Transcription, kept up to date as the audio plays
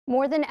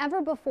More than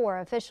ever before,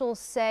 officials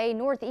say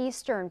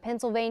Northeastern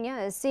Pennsylvania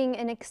is seeing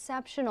an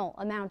exceptional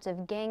amount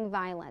of gang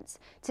violence.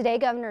 Today,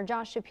 Governor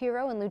Josh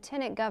Shapiro and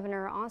Lieutenant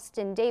Governor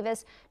Austin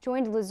Davis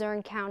joined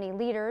Luzerne County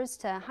leaders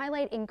to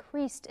highlight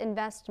increased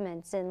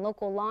investments in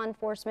local law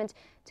enforcement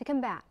to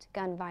combat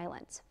gun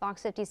violence.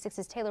 Fox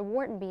 56's Taylor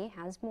Whartonby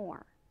has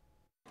more.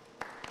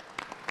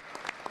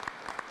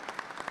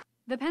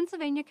 The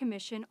Pennsylvania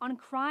Commission on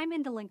Crime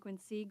and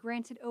Delinquency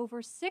granted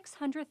over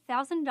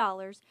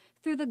 $600,000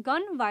 through the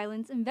Gun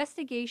Violence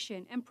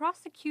Investigation and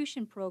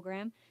Prosecution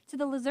Program to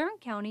the Luzerne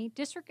County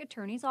District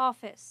Attorney's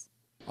Office,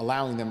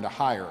 allowing them to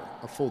hire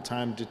a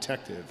full-time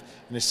detective,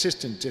 an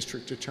assistant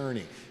district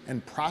attorney,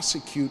 and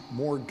prosecute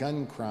more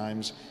gun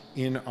crimes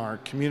in our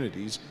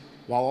communities,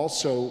 while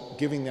also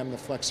giving them the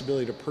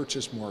flexibility to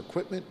purchase more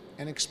equipment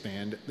and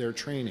expand their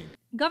training.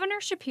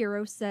 Governor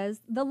Shapiro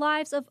says the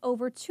lives of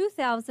over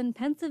 2,000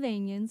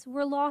 Pennsylvanians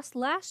were lost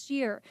last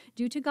year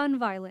due to gun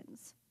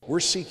violence. We're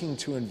seeking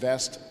to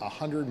invest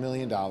 $100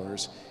 million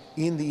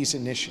in these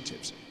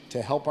initiatives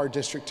to help our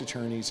district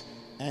attorneys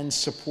and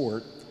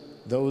support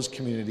those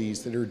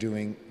communities that are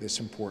doing this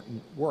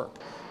important work.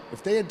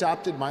 If they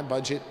adopted my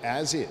budget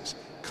as is,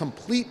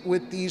 complete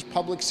with these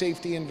public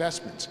safety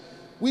investments,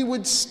 we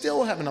would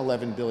still have an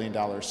 $11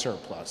 billion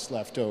surplus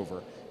left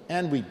over,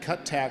 and we'd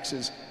cut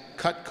taxes,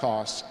 cut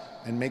costs,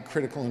 and make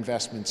critical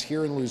investments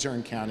here in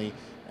Luzerne County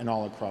and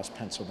all across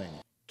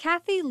Pennsylvania.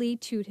 Kathy Lee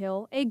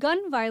Toothill, a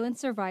gun violence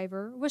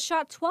survivor, was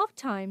shot 12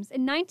 times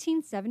in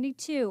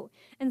 1972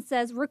 and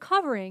says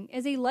recovering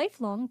is a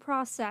lifelong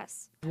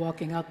process.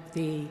 Walking up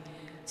the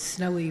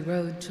snowy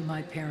road to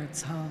my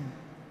parents' home,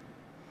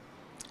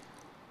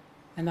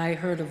 and I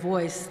heard a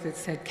voice that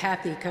said,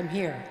 "Kathy, come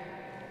here."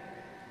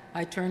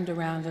 I turned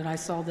around and I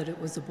saw that it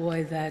was a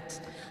boy that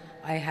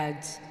I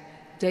had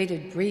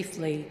dated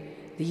briefly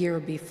the year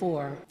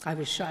before. I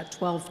was shot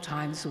 12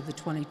 times with a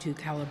 .22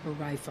 caliber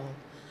rifle,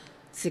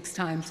 6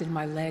 times in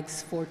my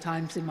legs, 4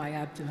 times in my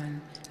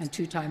abdomen, and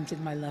 2 times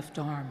in my left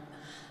arm.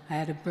 I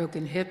had a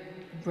broken hip,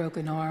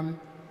 broken arm,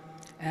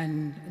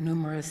 and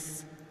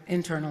numerous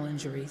internal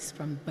injuries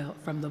from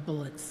the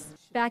bullets.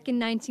 Back in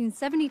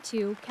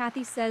 1972,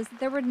 Kathy says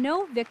there were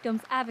no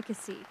victims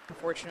advocacy.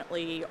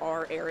 Unfortunately,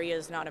 our area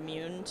is not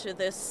immune to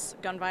this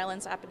gun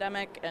violence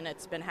epidemic, and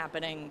it's been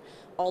happening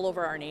all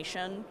over our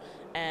nation.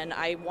 And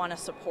I want to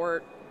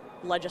support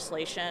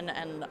legislation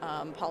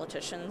and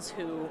politicians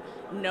who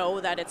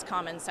know that it's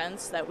common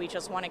sense, that we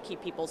just want to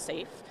keep people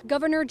safe.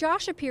 Governor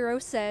Josh Shapiro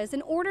says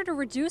in order to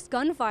reduce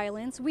gun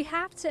violence, we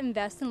have to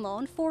invest in law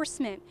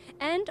enforcement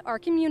and our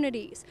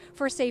communities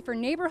for safer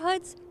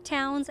neighborhoods,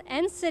 towns,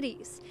 and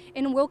cities.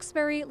 In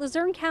Wilkes-Barre,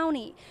 Luzerne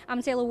County,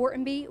 I'm Taylor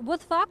Whartonby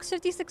with Fox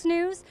 56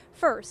 News,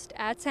 first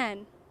at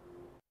 10.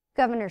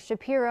 Governor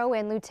Shapiro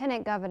and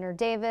Lieutenant Governor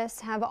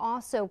Davis have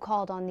also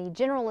called on the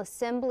General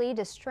Assembly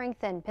to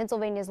strengthen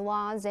Pennsylvania's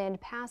laws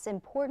and pass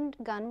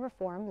important gun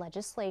reform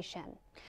legislation.